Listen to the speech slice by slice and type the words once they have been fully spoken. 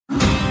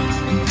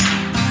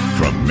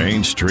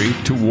Main Street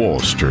to Wall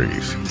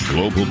Street,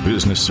 global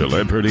business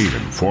celebrity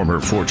and former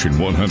Fortune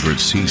 100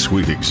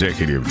 C-suite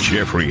executive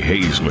Jeffrey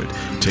Hayzlett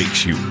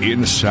takes you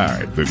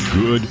inside the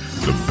good,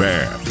 the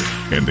bad,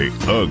 and the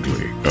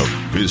ugly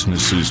of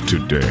businesses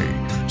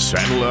today.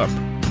 Saddle up.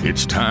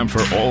 It's time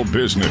for All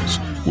Business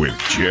with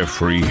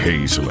Jeffrey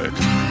Hayzlett.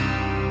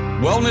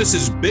 Wellness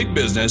is big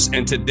business,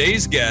 and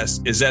today's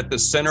guest is at the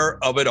center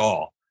of it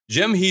all.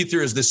 Jim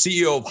Heather is the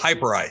CEO of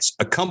Hyperice,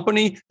 a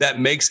company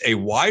that makes a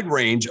wide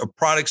range of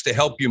products to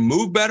help you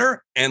move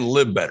better and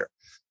live better.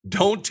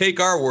 Don't take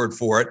our word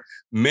for it.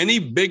 Many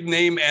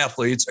big-name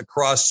athletes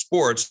across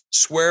sports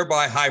swear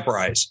by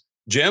Hyperice.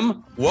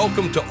 Jim,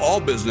 welcome to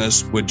All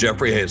Business with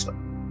Jeffrey Hayzlett.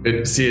 Good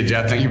to see you,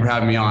 Jeff. Thank you for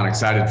having me on.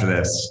 Excited for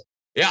this.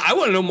 Yeah, I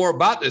want to know more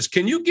about this.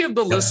 Can you give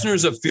the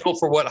listeners a feel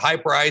for what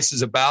Hyperice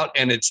is about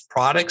and its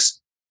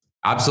products?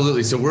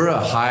 Absolutely. So we're a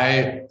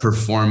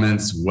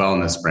high-performance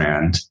wellness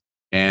brand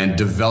and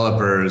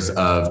developers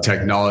of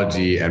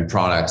technology and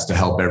products to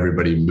help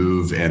everybody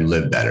move and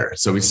live better.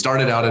 So we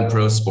started out in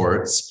pro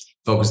sports,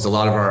 focused a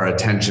lot of our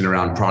attention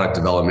around product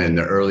development in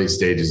the early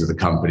stages of the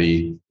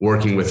company,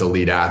 working with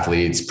elite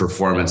athletes,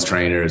 performance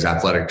trainers,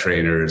 athletic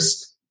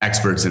trainers,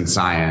 experts in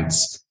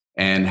science,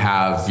 and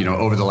have,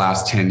 over the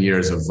last 10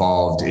 years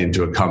evolved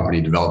into a company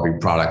developing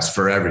products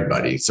for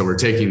everybody. So we're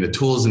taking the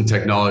tools and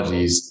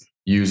technologies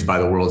used by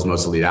the world's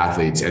most elite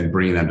athletes and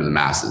bringing them to the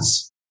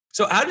masses.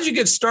 So how did you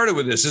get started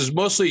with this? Is it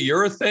mostly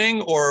your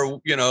thing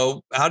or,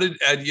 how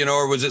did,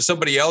 or was it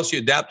somebody else you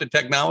adapted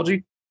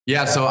technology?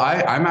 Yeah. So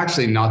I'm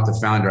actually not the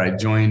founder. I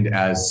joined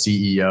as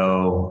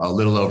CEO a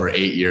little over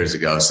 8 years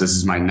ago. So this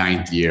is my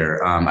 9th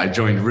year. I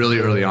joined really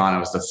early on. I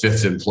was the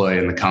 5th employee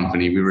in the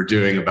company. We were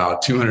doing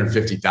about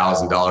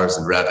 $250,000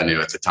 in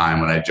revenue at the time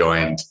when I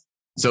joined.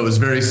 So it was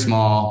very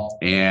small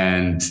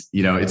and,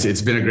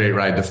 it's been a great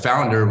ride. The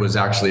founder was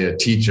actually a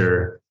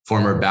teacher,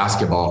 former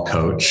basketball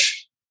coach,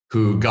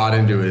 who got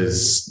into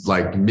his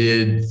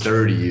mid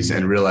 30s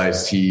and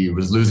realized he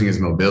was losing his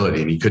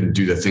mobility and he couldn't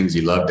do the things he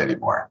loved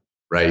anymore,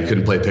 right? He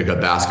couldn't play pickup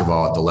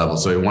basketball at the level.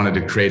 So he wanted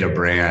to create a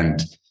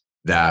brand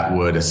that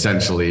would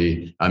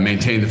essentially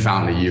maintain the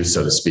fountain of youth,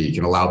 so to speak,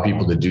 and allow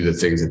people to do the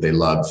things that they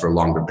loved for a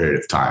longer period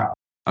of time.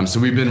 So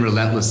we've been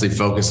relentlessly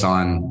focused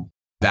on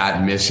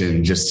that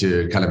mission just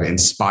to kind of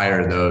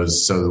inspire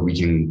those so that we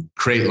can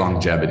create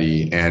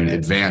longevity and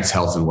advance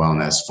health and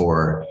wellness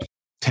for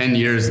 10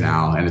 years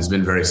now, and it's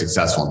been very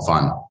successful and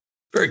fun.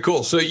 Very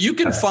cool. So you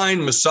can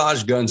find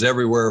massage guns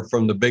everywhere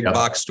from the big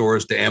box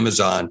stores to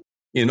Amazon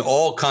in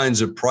all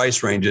kinds of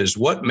price ranges.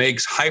 What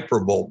makes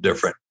Hypervolt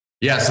different?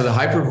 Yeah, so the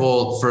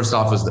Hypervolt, first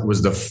off,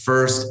 was the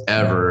first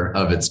ever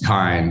of its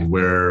kind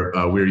where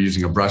we were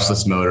using a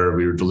brushless motor.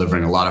 We were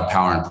delivering a lot of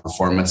power and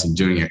performance and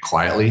doing it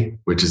quietly,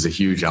 which is a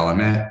huge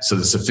element. So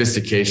the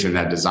sophistication of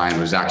that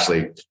design was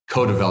actually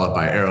co-developed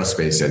by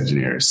aerospace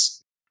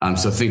engineers.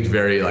 So think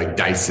very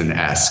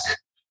Dyson-esque.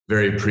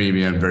 Very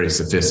premium, very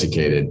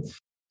sophisticated.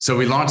 So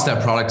we launched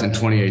that product in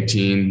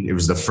 2018. It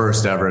was the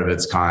first ever of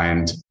its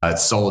kind. It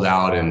sold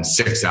out in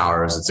 6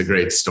 hours. It's a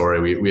great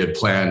story. We had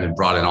planned and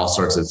brought in all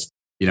sorts of,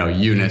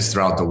 units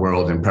throughout the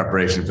world in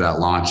preparation for that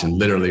launch. And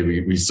literally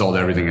we sold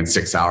everything in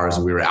 6 hours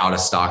and we were out of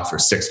stock for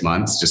 6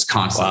 months, just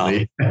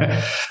constantly.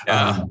 Wow.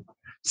 Yeah.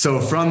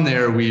 So from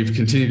there, we've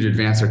continued to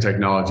advance our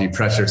technology,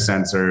 pressure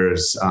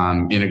sensors,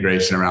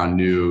 integration around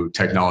new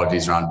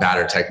technologies, around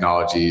battery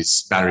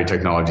technologies,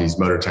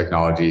 motor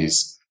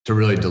technologies to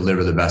really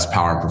deliver the best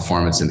power and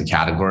performance in the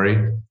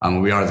category.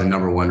 We are the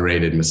number 1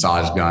 rated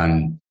massage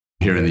gun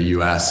here in the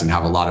US and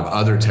have a lot of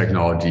other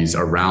technologies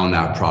around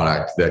that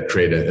product that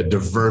create a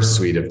diverse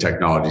suite of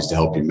technologies to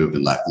help you move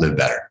and live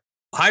better.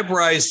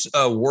 Hyperice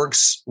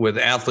works with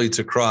athletes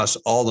across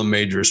all the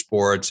major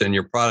sports, and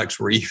your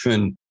products were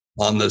even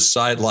on the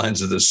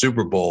sidelines of the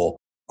Super Bowl.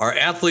 Are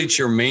athletes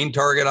your main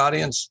target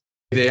audience?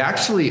 They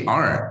actually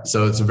aren't.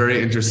 So it's a very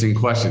interesting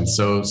question.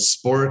 So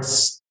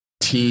sports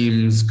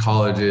teams,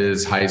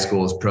 colleges, high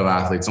schools, pro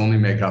athletes only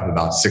make up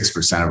about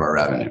 6% of our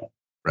revenue,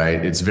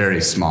 right? It's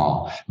very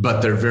small, but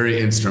they're very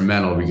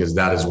instrumental because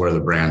that is where the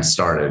brand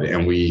started.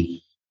 And we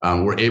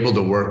were able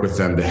to work with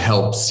them to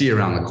help see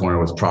around the corner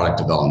with product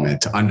development,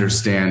 to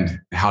understand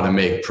how to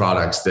make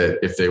products that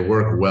if they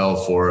work well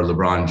for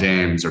LeBron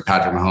James or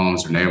Patrick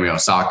Mahomes or Naomi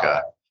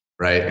Osaka,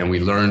 right? And we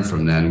learn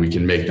from them, we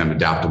can make them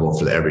adaptable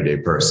for the everyday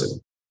person.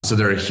 So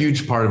they're a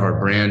huge part of our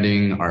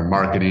branding, our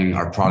marketing,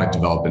 our product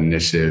development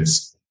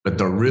initiatives. But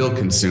the real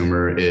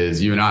consumer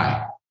is you and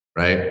I,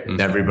 right? Mm-hmm.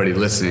 Everybody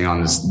listening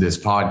on this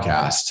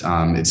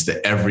podcast. It's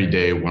the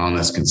everyday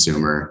wellness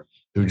consumer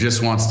who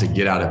just wants to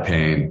get out of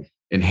pain,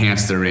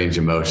 enhance their range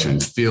of motion,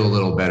 feel a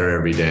little better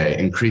every day,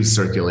 increase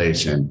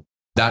circulation.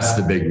 That's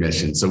the big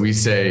mission. So we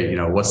say,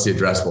 what's the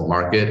addressable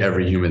market?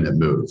 Every human that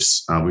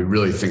moves. We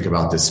really think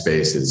about this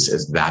space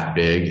as that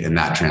big and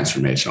that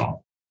transformational.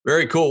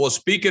 Very cool. Well,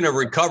 speaking of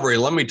recovery,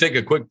 let me take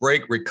a quick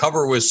break,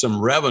 recover with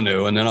some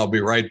revenue, and then I'll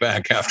be right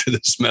back after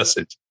this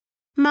message.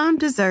 Mom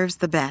deserves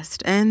the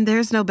best, and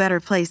there's no better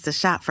place to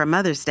shop for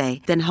Mother's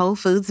Day than Whole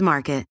Foods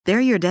Market. They're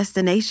your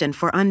destination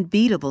for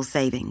unbeatable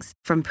savings,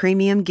 from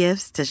premium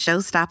gifts to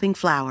show-stopping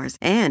flowers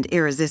and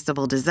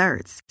irresistible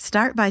desserts.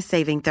 Start by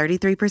saving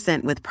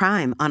 33% with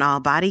Prime on all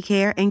body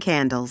care and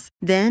candles.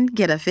 Then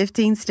get a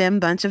 15-stem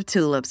bunch of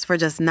tulips for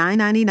just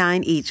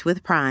 $9.99 each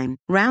with Prime.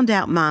 Round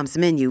out Mom's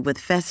menu with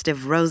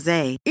festive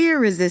rosé,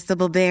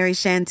 irresistible berry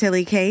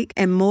chantilly cake,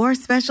 and more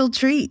special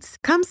treats.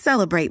 Come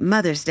celebrate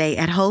Mother's Day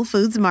at Whole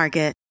Foods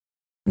Market.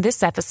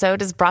 This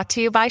episode is brought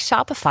to you by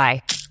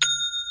Shopify.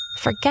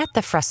 Forget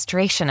the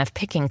frustration of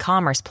picking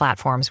commerce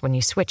platforms when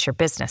you switch your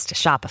business to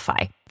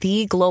Shopify,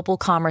 the global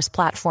commerce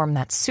platform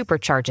that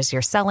supercharges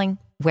your selling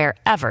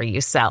wherever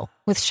you sell.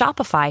 With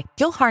Shopify,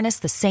 you'll harness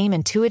the same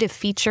intuitive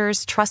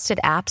features,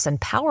 trusted apps,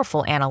 and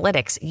powerful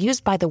analytics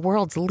used by the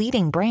world's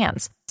leading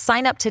brands.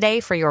 Sign up today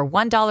for your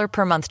 $1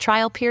 per month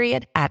trial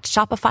period at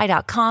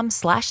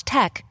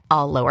shopify.com/tech,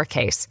 all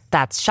lowercase.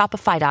 That's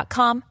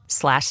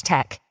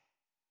shopify.com/tech.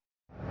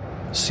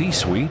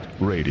 C-Suite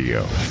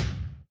Radio.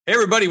 Hey,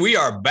 everybody, we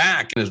are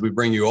back as we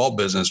bring you all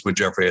business with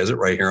Jeffrey Hayzlett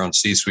right here on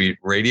C-Suite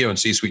Radio and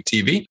C-Suite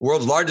TV,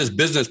 world's largest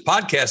business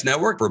podcast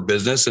network for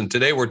business. And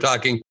today we're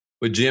talking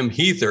with Jim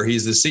Heather.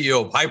 He's the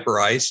CEO of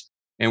Hyperice,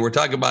 and we're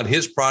talking about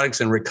his products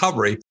and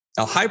recovery.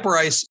 Now,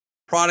 Hyperice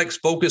products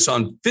focus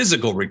on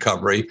physical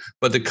recovery,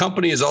 but the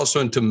company is also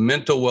into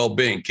mental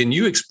well-being. Can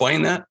you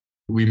explain that?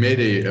 We made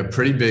a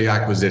pretty big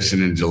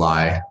acquisition in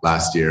July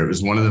last year. It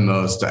was one of the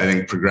most, I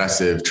think,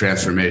 progressive,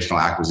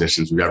 transformational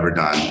acquisitions we've ever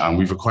done.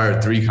 We've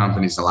acquired 3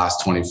 companies in the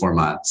last 24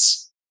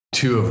 months,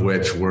 2 of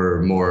which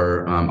were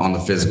more on the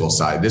physical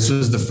side. This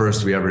was the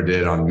first we ever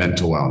did on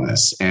mental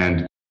wellness.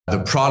 And the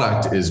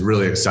product is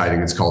really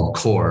exciting. It's called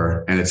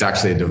Core, and it's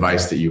actually a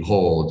device that you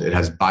hold. It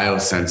has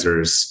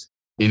biosensors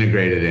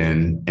integrated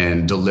in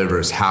and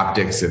delivers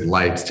haptics and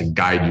lights to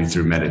guide you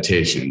through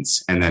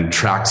meditations, and then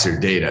tracks your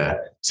data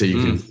so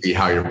you can see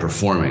how you're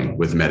performing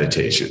with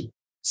meditation.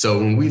 So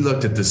when we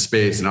looked at this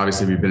space, and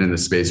obviously we've been in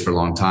this space for a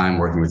long time,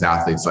 working with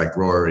athletes like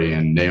Rory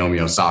and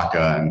Naomi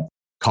Osaka and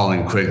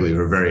Colin Quigley, who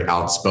are very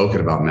outspoken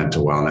about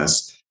mental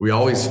wellness, we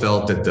always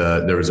felt that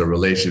there was a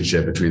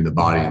relationship between the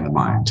body and the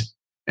mind.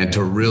 And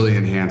to really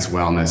enhance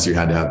wellness, you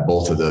had to have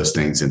both of those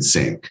things in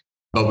sync.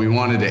 But we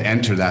wanted to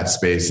enter that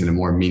space in a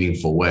more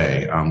meaningful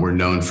way. We're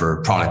known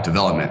for product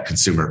development,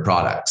 consumer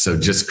products. So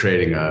just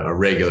creating a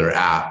regular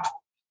app,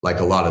 like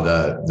a lot of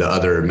the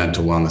other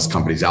mental wellness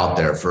companies out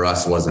there, for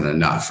us wasn't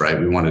enough, right?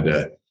 We wanted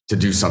to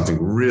do something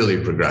really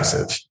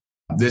progressive.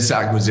 This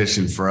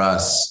acquisition for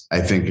us,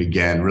 I think,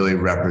 again, really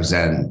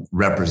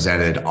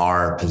represented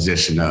our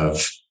position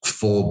of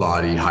full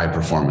body, high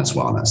performance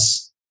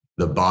wellness,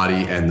 the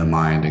body and the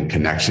mind and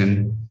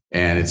connection.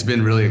 And it's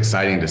been really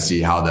exciting to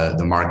see how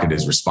the market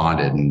has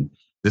responded. And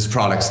this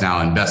product's now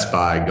in Best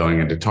Buy, going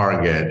into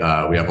Target.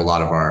 We have a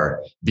lot of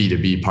our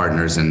B2B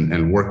partners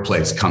and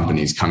workplace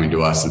companies coming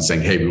to us and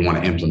saying, hey, we want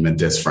to implement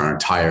this for our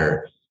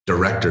entire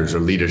directors or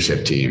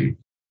leadership team.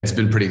 It's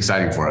been pretty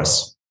exciting for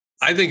us.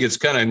 I think it's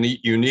kind of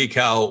unique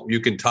how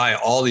you can tie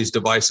all these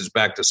devices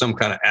back to some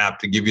kind of app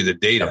to give you the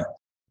data.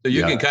 So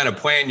you can kind of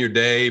plan your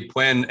day,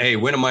 hey,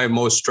 when am I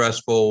most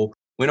stressful?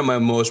 When am I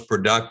most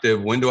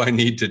productive? When do I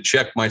need to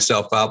check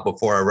myself out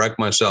before I wreck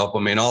myself? I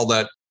mean, all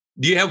that.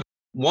 Do you have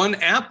one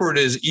app, or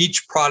does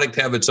each product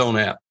have its own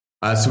app?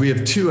 So we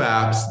have 2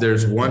 apps.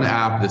 There's one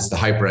app that's the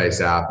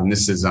Hyperice app. And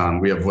this is,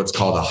 we have what's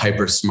called a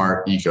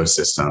HyperSmart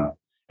ecosystem.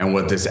 And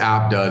what this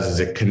app does is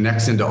it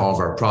connects into all of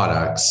our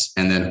products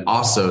and then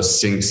also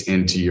syncs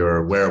into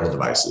your wearable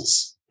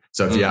devices.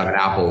 So if you have an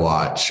Apple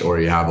Watch, or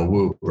you have a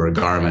Whoop or a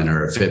Garmin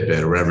or a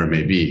Fitbit or whatever it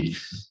may be,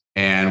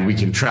 and we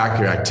can track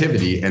your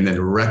activity and then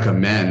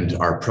recommend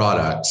our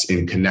products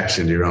in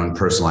connection to your own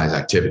personalized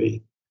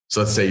activity.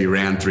 So let's say you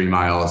ran 3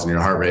 miles and your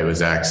heart rate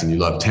was X and you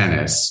love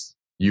tennis.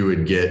 You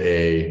would get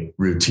a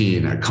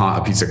routine,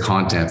 a piece of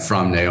content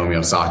from Naomi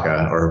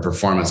Osaka or a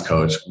performance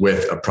coach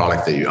with a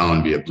product that you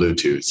own via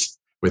Bluetooth,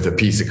 with a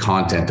piece of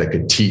content that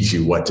could teach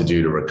you what to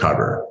do to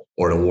recover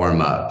or to warm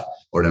up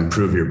or to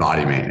improve your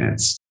body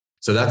maintenance.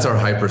 So that's our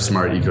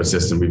HyperSmart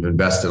ecosystem. We've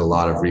invested a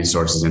lot of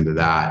resources into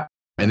that.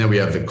 And then we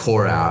have the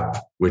Core app,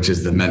 which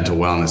is the mental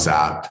wellness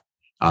app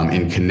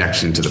in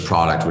connection to the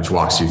product, which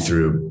walks you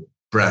through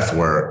breath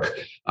work,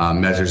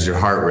 measures your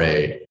heart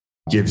rate,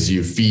 gives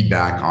you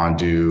feedback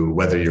onto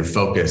whether you're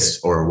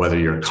focused or whether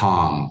you're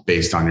calm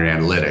based on your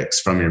analytics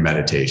from your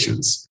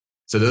meditations.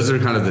 So those are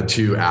kind of the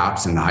 2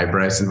 apps in the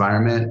Hyperice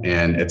environment.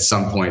 And at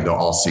some point, they'll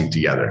all sync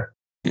together.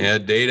 Yeah,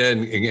 data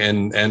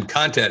and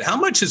content. How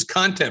much is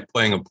content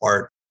playing a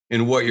part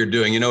in what you're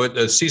doing? You know, at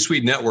the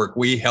C-Suite Network,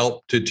 we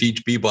help to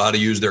teach people how to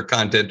use their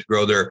content to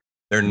grow their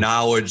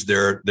knowledge,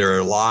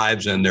 their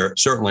lives, and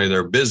certainly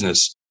their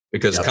business,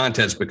 because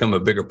content's become a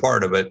bigger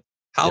part of it.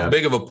 How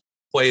big of a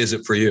play is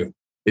it for you?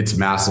 It's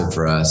massive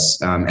for us.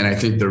 And I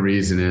think the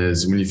reason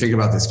is, when you think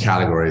about this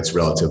category, it's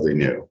relatively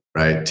new,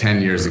 right?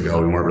 10 years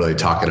ago, we weren't really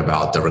talking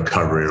about the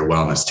recovery or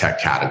wellness tech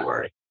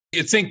category.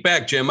 You think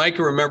back, Jim, I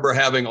can remember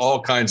having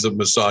all kinds of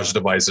massage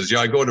devices.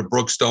 I go to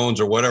Brookstones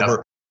or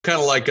whatever kind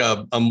of like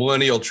a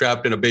millennial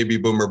trapped in a baby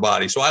boomer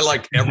body. So I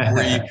like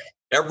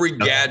every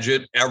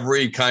gadget,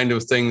 every kind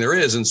of thing there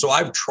is. And so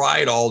I've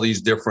tried all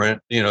these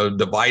different,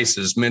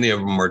 devices. Many of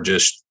them are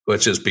just,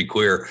 let's just be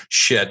clear,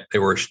 shit. They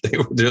were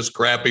just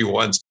crappy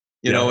ones,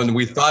 and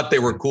we thought they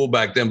were cool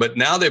back then, but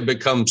now they've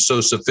become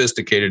so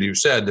sophisticated. You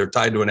said they're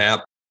tied to an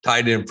app,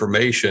 tied to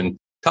information.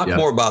 Talk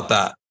more about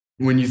that.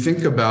 When you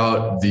think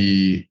about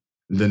the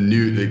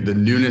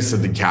newness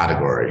of the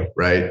category,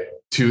 right?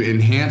 To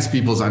enhance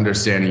people's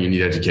understanding, you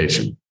need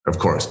education. Of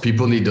course,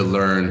 people need to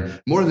learn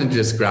more than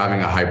just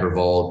grabbing a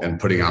Hypervolt and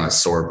putting on a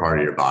sore part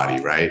of your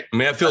body, right? I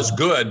mean, it feels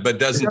good, but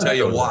doesn't tell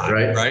you why,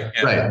 right?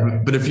 Yeah.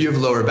 Right. But if you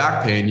have lower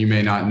back pain, you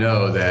may not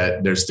know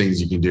that there's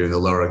things you can do in the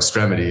lower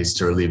extremities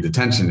to relieve the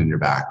tension in your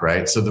back,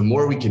 right? So the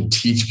more we can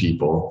teach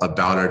people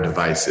about our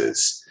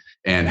devices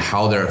and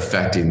how they're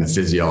affecting the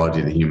physiology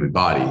of the human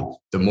body,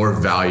 the more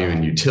value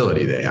and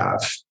utility they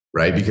have.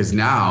 Right? Because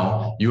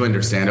now you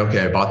understand,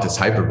 okay, I bought this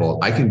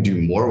Hypervolt. I can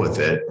do more with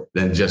it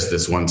than just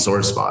this one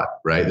sore spot,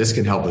 right? This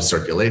can help with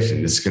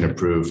circulation. This can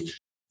improve,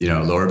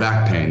 lower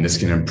back pain. This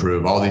can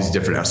improve all these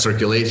different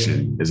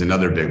circulation is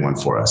another big one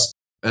for us.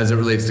 As it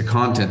relates to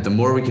content, the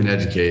more we can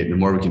educate, the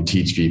more we can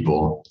teach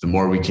people, the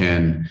more we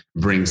can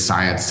bring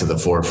science to the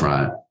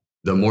forefront,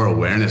 the more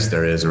awareness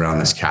there is around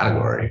this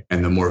category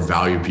and the more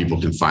value people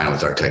can find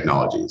with our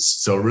technologies.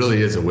 So it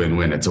really is a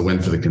win-win. It's a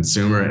win for the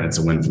consumer and it's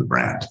a win for the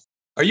brand.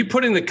 Are you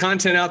putting the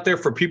content out there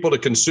for people to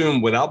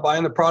consume without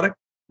buying the product?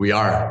 We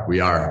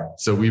are.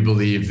 So we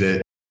believe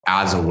that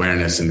as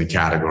awareness in the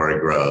category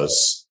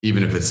grows,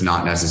 even if it's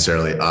not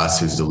necessarily us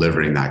who's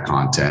delivering that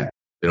content,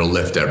 it'll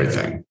lift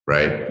everything,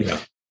 right? Yeah.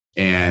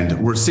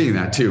 And we're seeing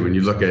that too. When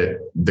you look at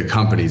the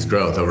company's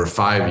growth over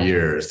 5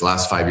 years, the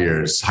last 5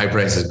 years,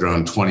 Hyperice has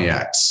grown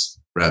 20x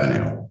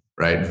revenue,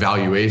 right?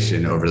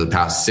 Valuation over the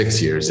past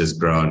 6 years has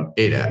grown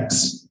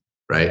 8x,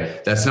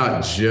 right? That's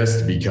not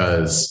just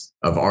because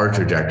of our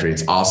trajectory.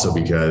 It's also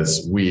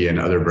because we and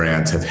other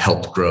brands have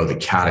helped grow the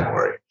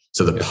category.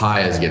 So the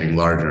pie is getting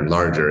larger and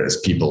larger as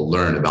people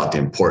learn about the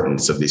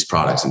importance of these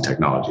products and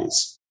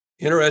technologies.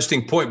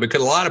 Interesting point,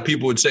 because a lot of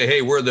people would say,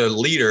 hey, we're the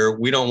leader.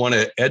 We don't want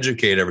to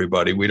educate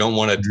everybody. We don't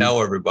want to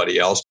tell everybody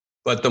else.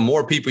 But the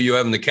more people you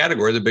have in the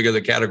category, the bigger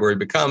the category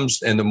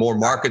becomes and the more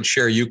market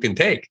share you can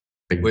take,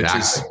 which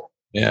is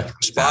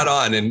spot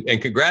on.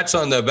 And congrats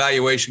on the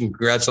valuation.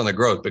 Congrats on the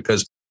growth,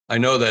 because I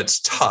know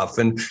that's tough.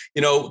 And,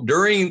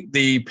 during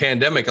the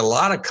pandemic, a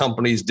lot of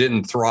companies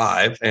didn't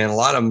thrive and a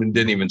lot of them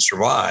didn't even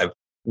survive.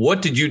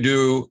 What did you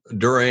do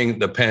during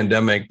the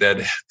pandemic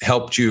that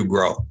helped you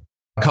grow?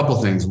 A couple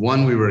of things.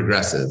 One, we were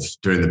aggressive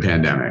during the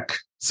pandemic.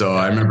 So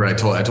I remember I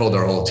told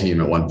our whole team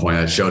at one point,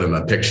 I showed them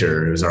a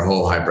picture. It was our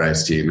whole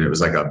Hyperice team. It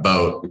was like a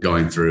boat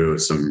going through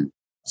some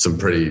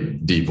pretty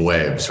deep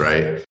waves,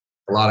 right?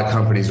 A lot of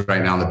companies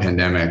right now in the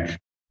pandemic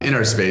in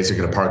our space are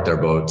going to park their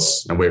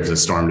boats and wait for the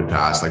storm to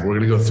pass. Like, we're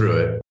going to go through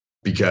it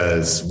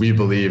because we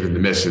believe in the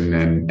mission.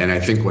 And I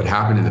think what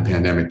happened in the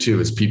pandemic too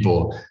is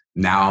people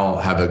now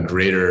have a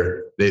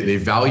greater, they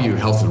value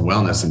health and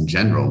wellness in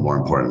general, more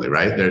importantly,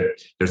 right?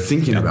 They're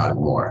thinking about it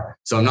more.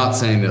 So I'm not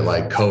saying that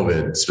like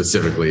COVID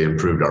specifically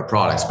improved our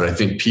products, but I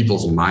think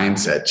people's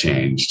mindset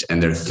changed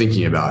and they're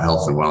thinking about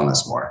health and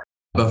wellness more.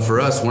 But for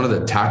us, one of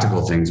the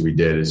tactical things we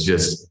did is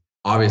just,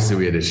 obviously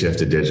we had to shift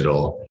to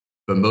digital.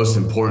 But most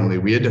importantly,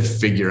 we had to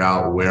figure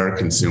out where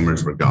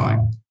consumers were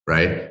going,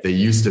 right? They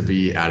used to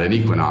be at an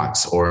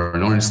Equinox or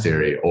an Orange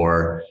Theory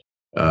or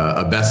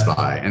a Best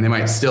Buy, and they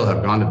might still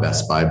have gone to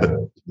Best Buy, but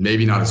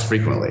maybe not as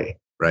frequently,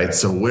 right?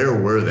 So where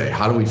were they?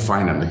 How do we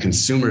find them? The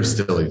consumer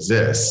still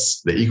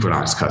exists, the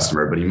Equinox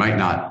customer, but we might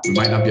not be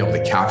able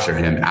to capture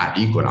him at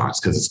Equinox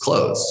because it's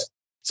closed.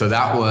 So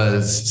that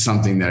was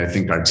something that I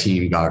think our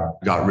team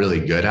got really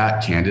good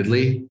at,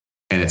 candidly.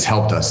 And it's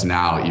helped us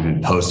now,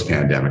 even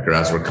post-pandemic, or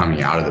as we're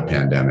coming out of the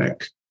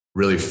pandemic,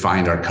 really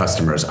find our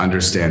customers,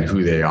 understand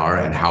who they are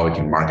and how we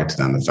can market to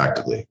them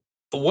effectively.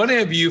 What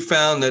have you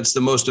found that's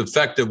the most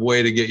effective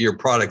way to get your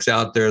products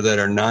out there that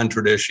are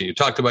non-traditional? You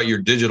talked about your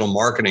digital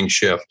marketing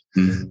shift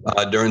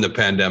during the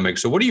pandemic.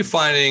 So what are you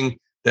finding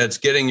that's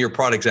getting your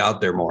products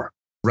out there more?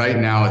 Right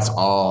now, it's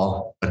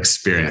all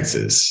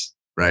experiences,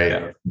 right?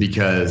 Yeah.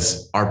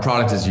 Because our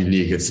product is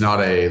unique. It's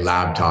not a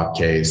laptop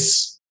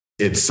case.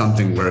 It's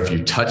something where if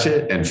you touch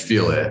it and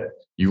feel it,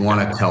 you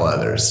want to tell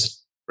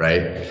others,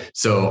 right?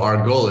 So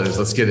our goal is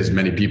let's get as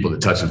many people to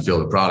touch and feel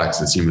the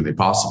products as humanly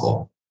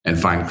possible and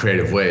find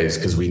creative ways,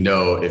 because we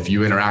know if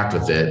you interact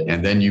with it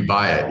and then you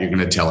buy it, you're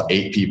going to tell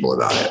 8 people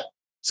about it.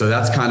 So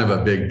that's kind of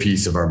a big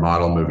piece of our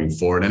model moving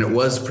forward. And it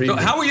was So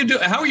how are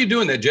you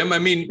doing that, Jim? I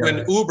mean,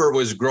 when Uber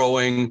was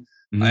growing,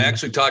 I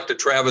actually talked to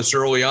Travis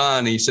early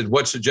on. He said,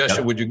 what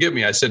suggestion would you give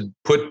me? I said,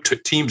 put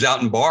teams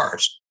out in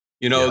bars.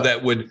 That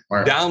would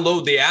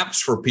download the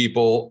apps for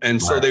people. And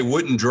so they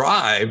wouldn't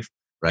drive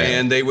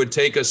and they would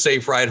take a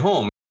safe ride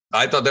home.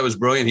 I thought that was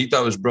brilliant. He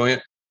thought it was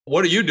brilliant.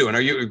 What are you doing?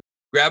 Are you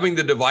grabbing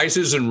the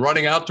devices and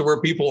running out to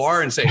where people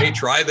are and say, hey,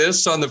 try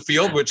this on the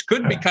field, which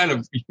could be kind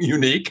of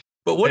unique?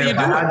 But what do you do?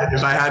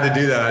 If I had to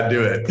do that, I'd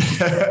do it.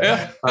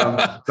 Yeah.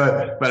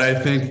 But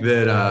I think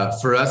that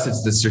for us,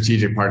 it's the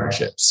strategic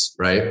partnerships,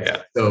 right?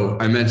 Yeah. So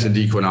I mentioned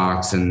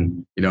Equinox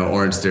and,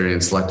 Orange Theory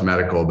and Select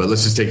Medical, but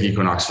let's just take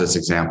Equinox for this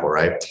example,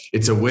 right?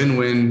 It's a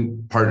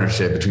win-win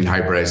partnership between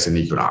Hyperice and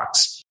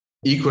Equinox.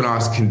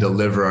 Equinox can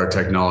deliver our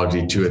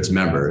technology to its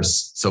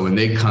members. So when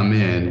they come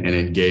in and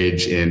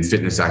engage in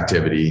fitness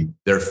activity,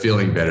 they're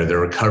feeling better. They're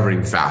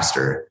recovering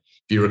faster.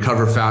 If you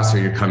recover faster,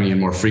 you're coming in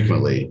more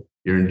frequently.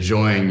 You're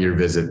enjoying your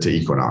visit to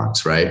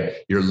Equinox, right?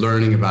 You're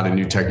learning about a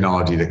new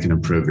technology that can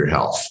improve your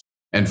health.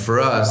 And for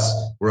us,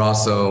 we're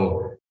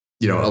also,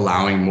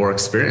 allowing more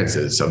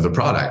experiences of the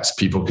products.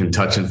 People can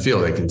touch and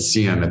feel. They can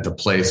see them at the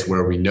place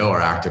where we know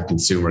our active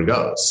consumer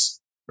goes,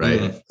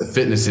 right? Mm-hmm. The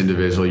fitness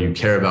individual, you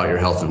care about your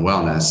health and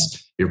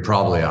wellness. You're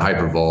probably a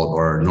Hypervolt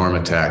or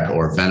Normatec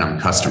or Venom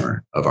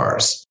customer of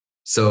ours.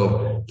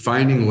 So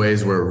finding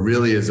ways where it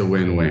really is a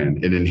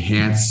win-win, it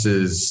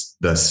enhances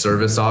the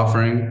service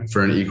offering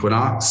for an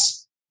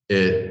Equinox.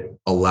 It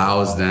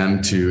allows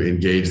them to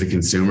engage the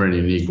consumer in a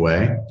unique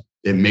way.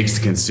 It makes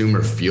the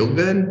consumer feel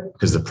good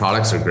because the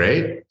products are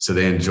great. So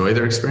they enjoy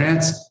their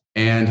experience,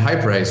 and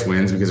Hyperice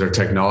wins because our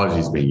technology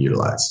is being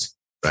utilized,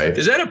 right?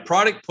 Is that a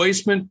product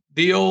placement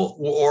deal,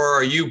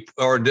 or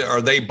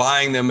are they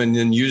buying them and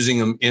then using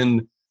them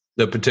in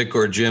the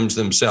particular gyms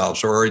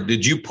themselves? Or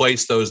did you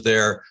place those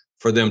there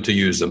for them to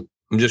use them?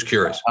 I'm just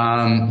curious.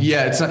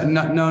 It's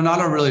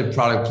not a really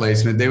product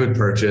placement. They would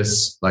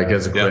purchase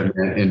as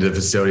equipment into the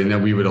facility, and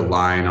then we would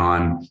align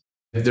on.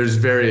 There's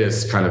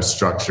various kind of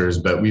structures,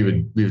 but we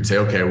would say,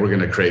 okay, we're going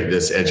to create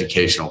this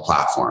educational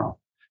platform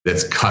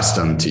that's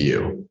custom to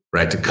you,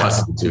 right? To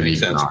custom to an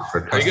Equinox.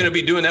 Are you going to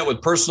be doing that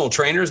with personal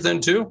trainers then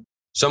too?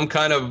 Some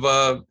kind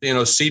of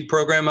seed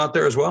program out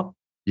there as well?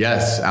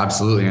 Yes,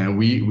 absolutely. And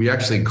we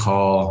actually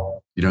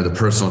call the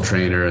personal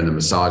trainer and the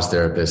massage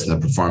therapist and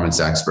the performance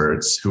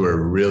experts, who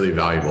are really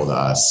valuable to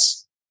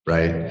us,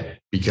 right?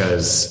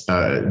 Because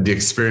the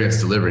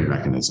experience delivery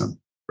mechanism,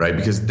 right?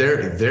 Because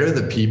they're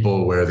the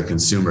people where the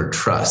consumer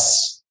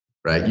trusts,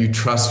 right? You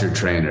trust your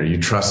trainer, you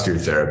trust your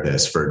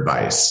therapist for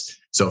advice.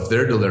 So if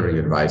they're delivering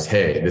advice,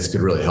 hey, this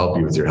could really help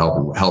you with your health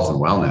and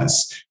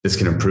wellness. This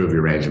can improve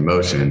your range of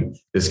motion.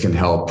 This can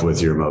help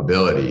with your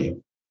mobility,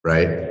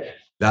 right?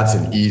 That's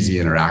an easy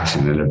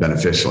interaction and a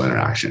beneficial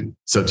interaction.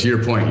 So to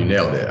your point, you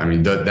nailed it. I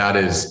mean, that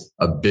is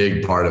a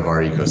big part of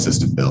our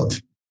ecosystem build.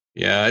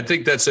 Yeah, I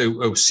think that's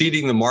a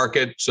seeding the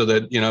market so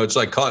that, it's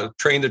like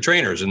train the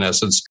trainers in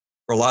essence.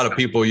 For a lot of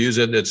people who use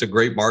it, it's a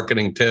great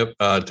marketing tip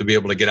to be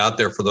able to get out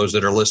there for those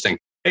that are listening.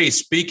 Hey,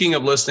 speaking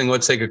of listening,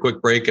 let's take a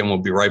quick break and we'll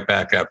be right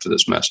back after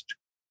this message.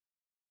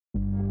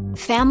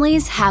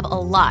 Families have a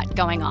lot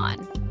going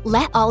on.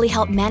 Let Ollie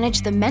help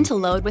manage the mental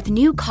load with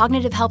new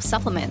cognitive help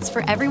supplements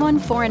for everyone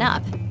 4 and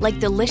up, like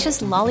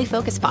delicious Lolly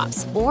Focus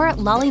Pops or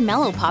Lolly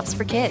Mellow Pops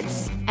for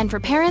kids. And for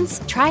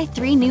parents, try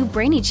 3 new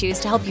Brainy Chews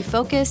to help you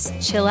focus,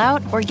 chill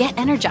out, or get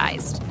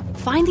energized.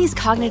 Find these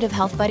cognitive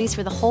health buddies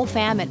for the whole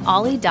fam at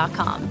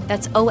ollie.com.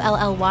 That's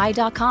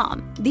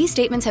OLLY.com. These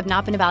statements have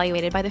not been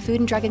evaluated by the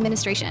Food and Drug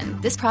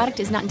Administration. This product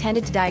is not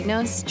intended to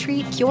diagnose,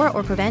 treat, cure,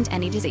 or prevent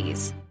any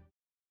disease.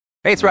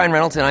 Hey, it's Ryan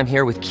Reynolds, and I'm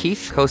here with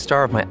Keith,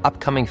 co-star of my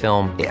upcoming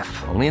film,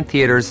 If, only in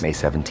theaters May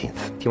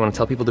 17th. Do you want to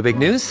tell people the big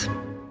news?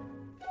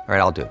 All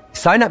right, I'll do it.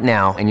 Sign up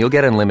now and you'll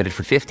get unlimited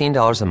for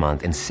 $15 a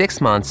month and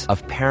 6 months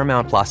of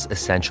Paramount Plus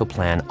Essential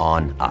Plan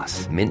on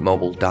us.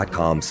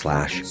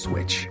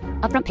 MintMobile.com/switch.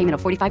 Upfront payment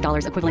of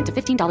 $45 equivalent to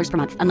 $15 per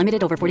month.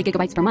 Unlimited over 40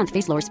 gigabytes per month.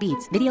 Face lower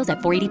speeds. Videos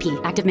at 480p.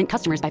 Active Mint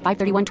customers by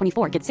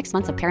 531.24 get 6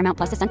 months of Paramount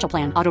Plus Essential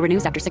Plan. Auto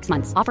renews after 6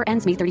 months. Offer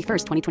ends May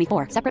 31st,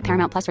 2024. Separate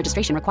Paramount Plus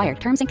registration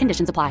required. Terms and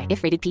conditions apply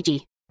if rated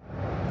PG.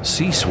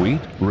 C-Suite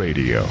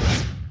Radio.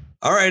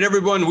 All right,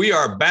 everyone, we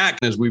are back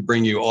as we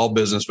bring you All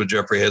Business with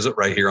Jeffrey Hayzlett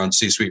right here on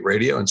C-Suite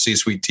Radio and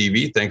C-Suite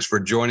TV. Thanks for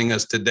joining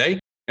us today.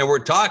 And we're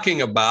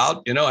talking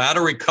about, how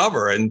to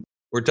recover. And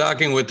we're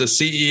talking with the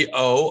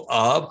CEO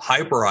of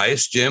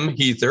Hyperice, Jim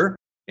Heather,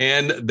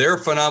 and their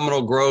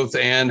phenomenal growth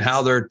and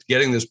how they're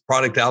getting this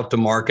product out to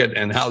market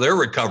and how they're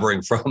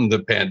recovering from the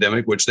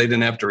pandemic, which they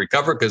didn't have to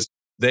recover because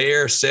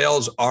their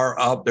sales are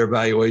up, their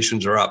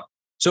valuations are up.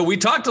 So we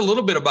talked a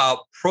little bit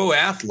about pro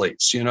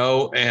athletes, and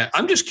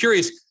I'm just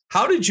curious,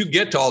 how did you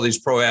get to all these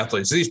pro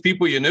athletes? Are these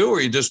people you knew, or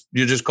you just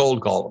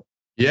cold called them?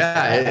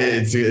 Yeah,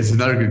 it's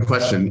another good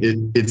question.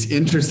 It's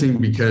interesting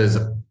because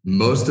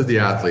most of the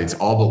athletes,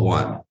 all but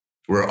one,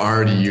 were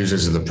already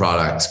users of the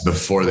products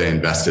before they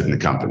invested in the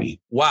company.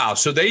 Wow.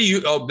 So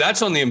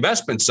that's on the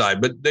investment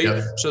side, but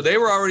so they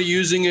were already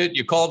using it.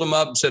 You called them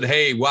up and said,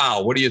 hey,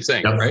 wow, what do you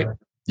think? Yep. Right?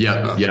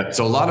 Yeah.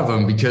 So a lot of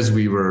them, because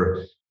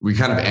we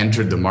kind of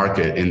entered the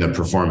market in the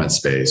performance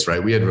space,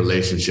 right? We had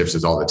relationships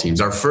with all the teams.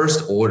 Our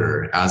first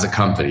order as a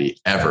company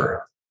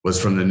ever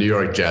was from the New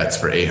York Jets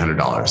for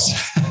 $800.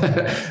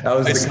 That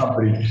was the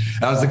company.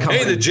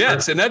 Hey, the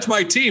Jets, and that's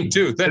my team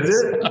too. That's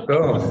it.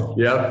 Boom.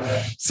 Yep.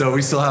 So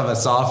we still have a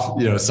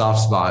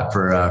soft spot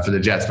for the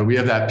Jets, but we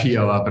have that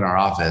PO up in our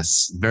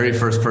office. Very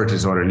first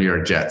purchase order, New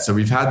York Jets. So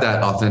we've had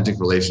that authentic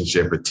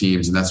relationship with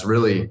teams, and that's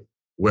really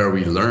where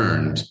we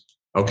learned,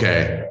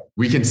 okay,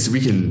 we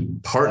can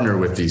partner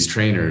with these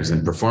trainers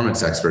and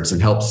performance experts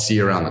and help see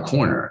around the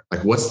corner.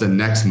 Like, what's the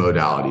next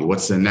modality?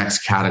 What's the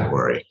next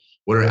category?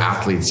 What are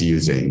athletes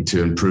using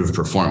to improve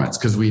performance?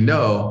 Because we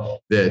know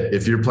that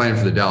if you're playing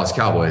for the Dallas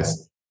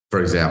Cowboys, for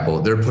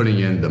example, they're putting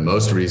in the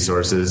most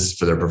resources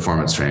for their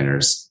performance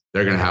trainers.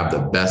 They're going to have the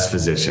best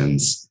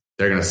physicians.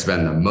 They're going to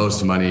spend the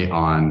most money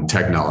on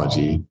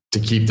technology to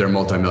keep their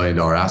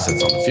multi-million-dollar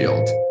assets on the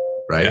field,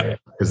 right?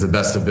 Because the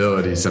best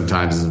ability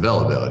sometimes is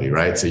availability,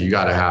 right? So you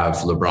got to have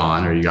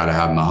LeBron or you got to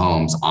have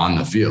Mahomes on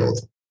the field.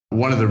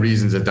 One of the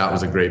reasons that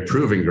was a great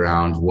proving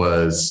ground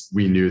was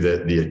we knew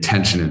that the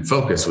attention and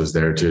focus was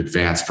there to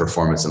advance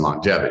performance and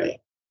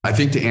longevity. I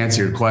think to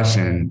answer your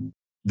question,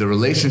 the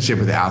relationship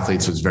with the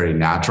athletes was very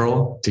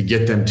natural. To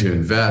get them to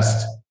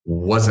invest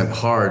wasn't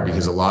hard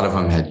because a lot of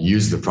them had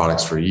used the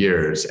products for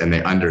years and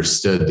they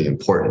understood the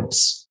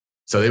importance.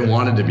 So they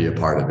wanted to be a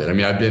part of it. I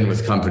mean, I've been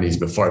with companies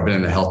before. I've been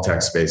in the health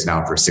tech space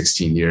now for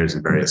 16 years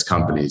in various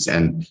companies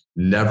and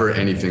never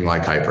anything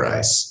like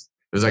Hyperice.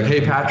 It was like,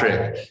 hey,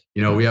 Patrick,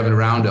 we have a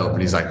round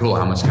open. He's like, cool,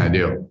 how much can I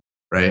do?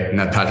 Right. And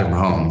that Patrick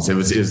Mahomes, it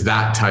was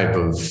that type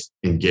of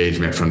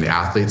engagement from the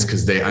athletes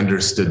because they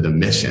understood the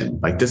mission.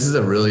 Like, this is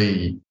a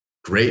really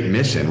great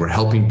mission. We're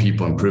helping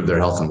people improve their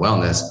health and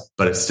wellness,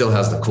 but it still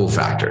has the cool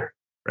factor.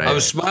 Right. I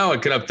was smiling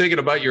because I'm thinking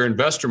about your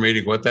investor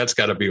meeting, what that's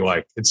got to be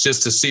like. It's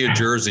just a sea of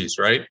jerseys,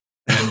 right?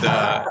 And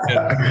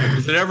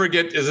does it ever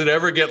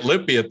get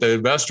lippy at the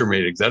investor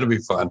meetings? That'd be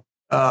fun.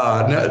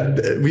 No,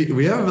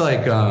 we have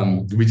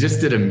we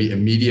just did a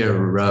media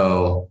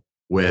row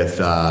with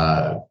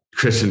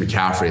Christian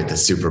McCaffrey at the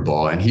Super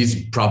Bowl, and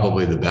he's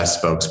probably the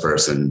best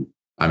spokesperson.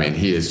 I mean,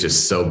 he is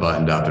just so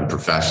buttoned up and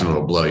professional,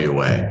 it'll blow you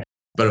away.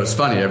 But it was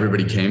funny.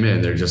 Everybody came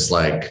in, they're just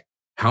like,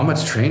 how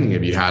much training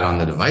have you had on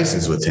the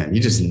devices with him? He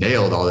just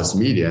nailed all this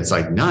media. It's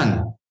like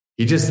none.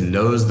 He just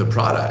knows the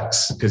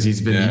products because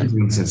he's been using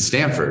them since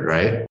Stanford,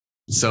 right?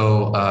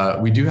 So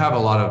we do have a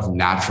lot of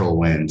natural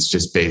wins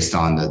just based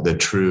on the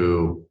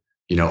true,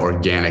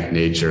 organic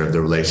nature of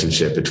the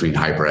relationship between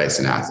Hyperice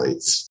and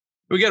athletes.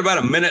 We got about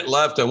a minute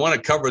left. I want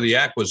to cover the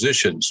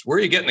acquisitions. Where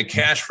are you getting the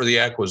cash for the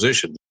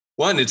acquisition?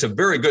 One, it's a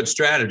very good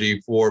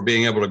strategy for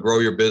being able to grow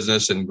your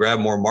business and grab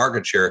more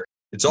market share.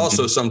 It's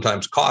also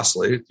sometimes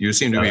costly. You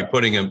seem to be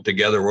putting them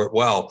together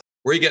well.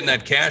 Where are you getting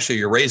that cash? Are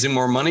you raising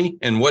more money?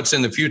 And what's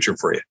in the future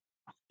for you?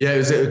 Yeah, it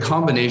was a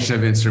combination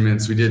of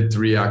instruments. We did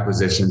 3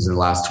 acquisitions in the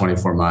last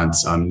 24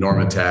 months.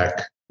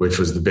 Normatec, which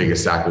was the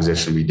biggest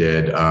acquisition we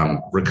did.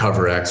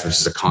 RecoverX, which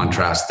is a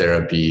contrast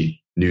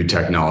therapy, new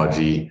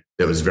technology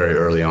that was very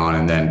early on.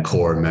 And then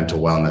Core Mental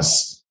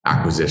Wellness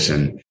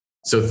acquisition.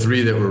 So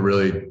 3 that were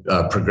really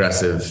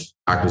progressive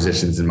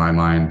acquisitions in my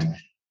mind.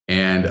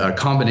 And a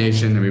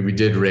combination, we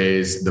did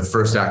raise the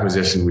first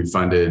acquisition. We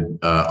funded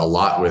a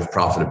lot with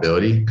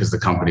profitability because the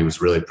company was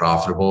really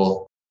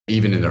profitable,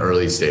 even in the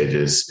early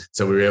stages.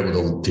 So we were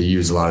able to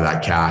use a lot of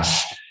that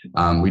cash.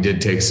 We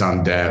did take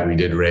some debt. We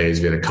did raise.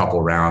 We had a couple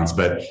rounds.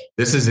 But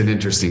this is an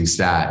interesting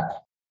stat.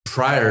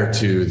 Prior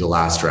to the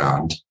last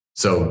round,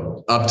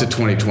 so up to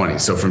 2020.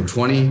 So from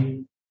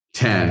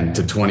 2010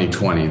 to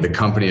 2020, the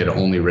company had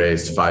only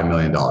raised $5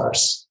 million.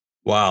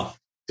 Wow.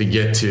 To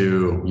get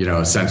to,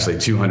 essentially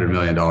 $200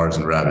 million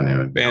in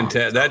revenue.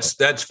 Fantastic.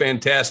 That's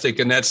fantastic.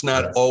 And that's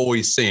not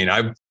always seen.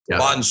 I've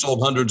bought and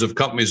sold hundreds of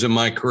companies in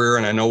my career,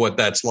 and I know what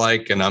that's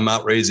like. And I'm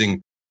out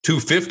raising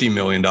 $250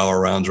 million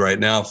rounds right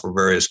now for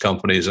various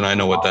companies. And I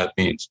know what that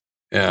means.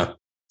 Yeah.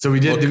 So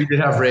we did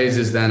have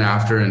raises then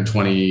after in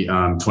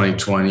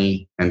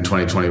 2020 and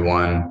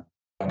 2021.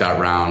 That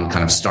round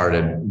kind of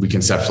started, we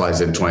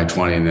conceptualized it in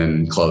 2020 and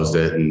then closed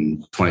it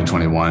in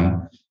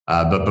 2021.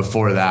 But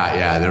before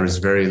that, there was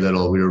very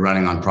little. We were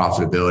running on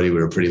profitability. We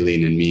were pretty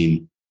lean and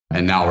mean.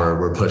 And now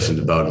we're pushing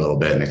the boat a little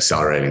bit and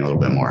accelerating a little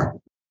bit more.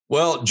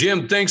 Well,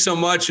 Jim, thanks so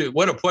much.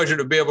 What a pleasure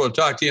to be able to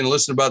talk to you and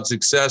listen about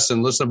success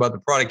and listen about the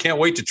product. Can't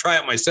wait to try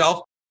it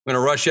myself. I'm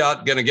going to rush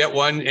out, going to get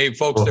one. Hey,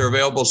 folks, they're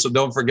available. So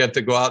don't forget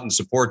to go out and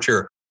support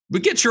your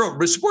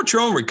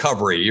own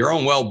recovery, your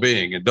own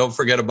well-being. And don't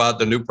forget about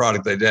the new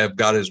product they have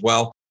got as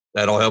well.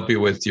 That'll help you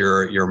with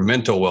your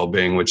mental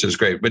well-being, which is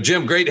great. But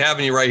Jim, great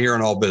having you right here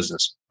on All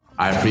Business.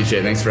 I appreciate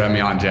it. Thanks for having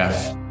me on,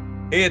 Jeff.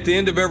 Hey, at the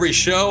end of every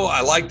show,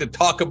 I like to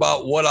talk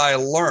about what I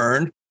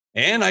learned.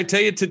 And I tell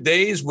you,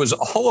 today's was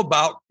all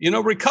about,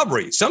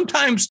 recovery.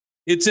 Sometimes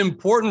it's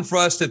important for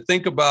us to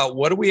think about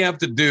what do we have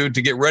to do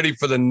to get ready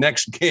for the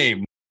next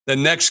game, the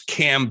next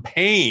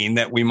campaign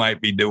that we might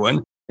be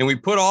doing. And we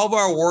put all of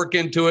our work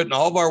into it.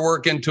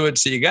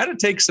 So you got to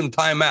take some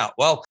time out.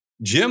 Well,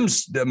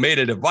 Jim's made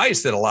a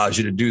device that allows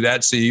you to do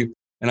that.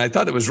 And I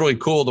thought it was really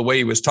cool the way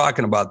he was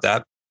talking about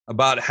that,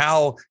 about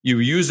how you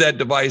use that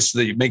device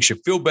that makes you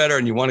feel better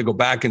and you want to go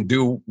back and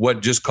do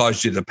what just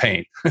caused you the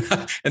pain.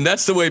 And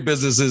that's the way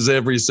business is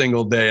every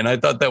single day. And I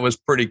thought that was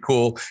pretty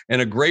cool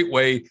and a great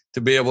way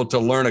to be able to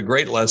learn a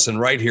great lesson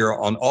right here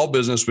on All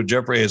Business with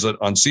Jeffrey Hayzlett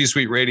on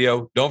C-Suite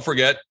Radio. Don't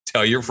forget,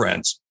 tell your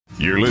friends.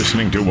 You're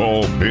listening to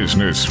All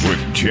Business with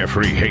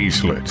Jeffrey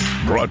Hayzlett,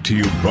 brought to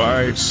you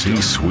by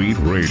C-Suite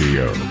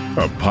Radio,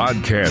 a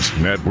podcast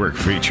network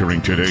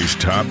featuring today's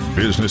top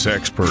business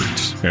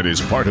experts and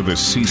is part of the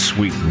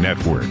C-Suite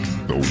Network,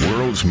 the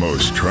world's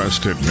most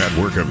trusted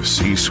network of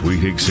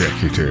C-Suite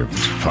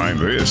executives. Find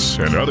this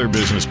and other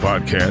business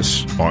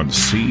podcasts on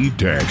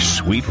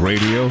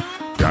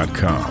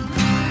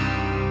c-suiteradio.com.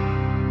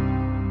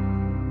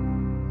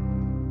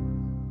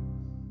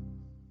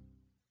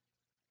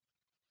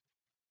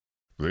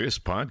 This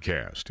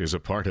podcast is a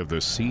part of the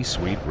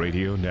C-Suite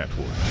Radio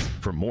Network.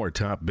 For more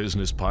top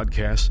business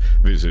podcasts,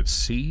 visit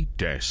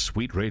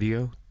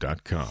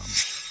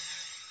c-suiteradio.com.